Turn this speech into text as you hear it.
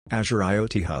Azure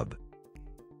IoT Hub.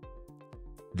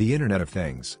 The Internet of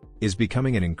Things is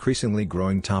becoming an increasingly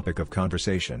growing topic of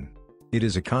conversation. It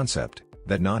is a concept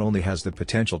that not only has the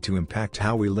potential to impact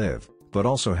how we live, but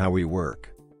also how we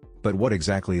work. But what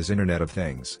exactly is Internet of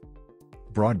Things?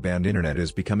 Broadband internet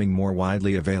is becoming more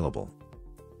widely available.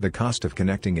 The cost of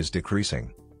connecting is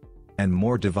decreasing. And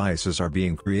more devices are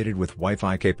being created with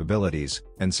Wi-Fi capabilities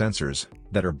and sensors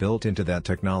that are built into that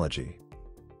technology.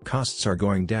 Costs are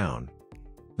going down.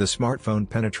 The smartphone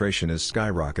penetration is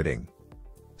skyrocketing.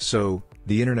 So,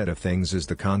 the Internet of Things is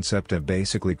the concept of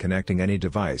basically connecting any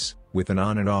device with an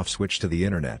on and off switch to the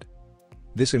internet.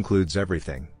 This includes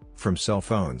everything from cell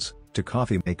phones to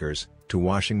coffee makers to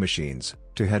washing machines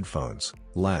to headphones,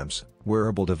 lamps,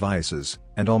 wearable devices,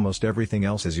 and almost everything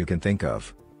else as you can think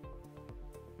of.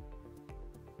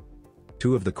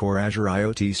 Two of the core Azure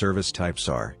IoT service types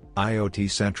are IoT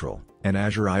Central and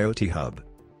Azure IoT Hub.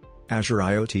 Azure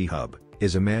IoT Hub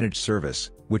is a managed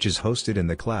service which is hosted in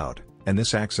the cloud, and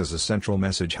this acts as a central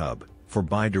message hub for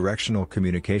bidirectional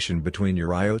communication between your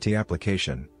IoT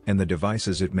application and the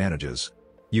devices it manages.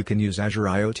 You can use Azure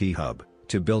IoT Hub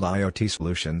to build IoT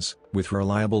solutions with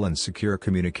reliable and secure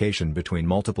communication between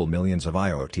multiple millions of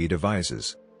IoT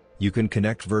devices. You can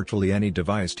connect virtually any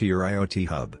device to your IoT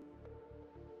Hub,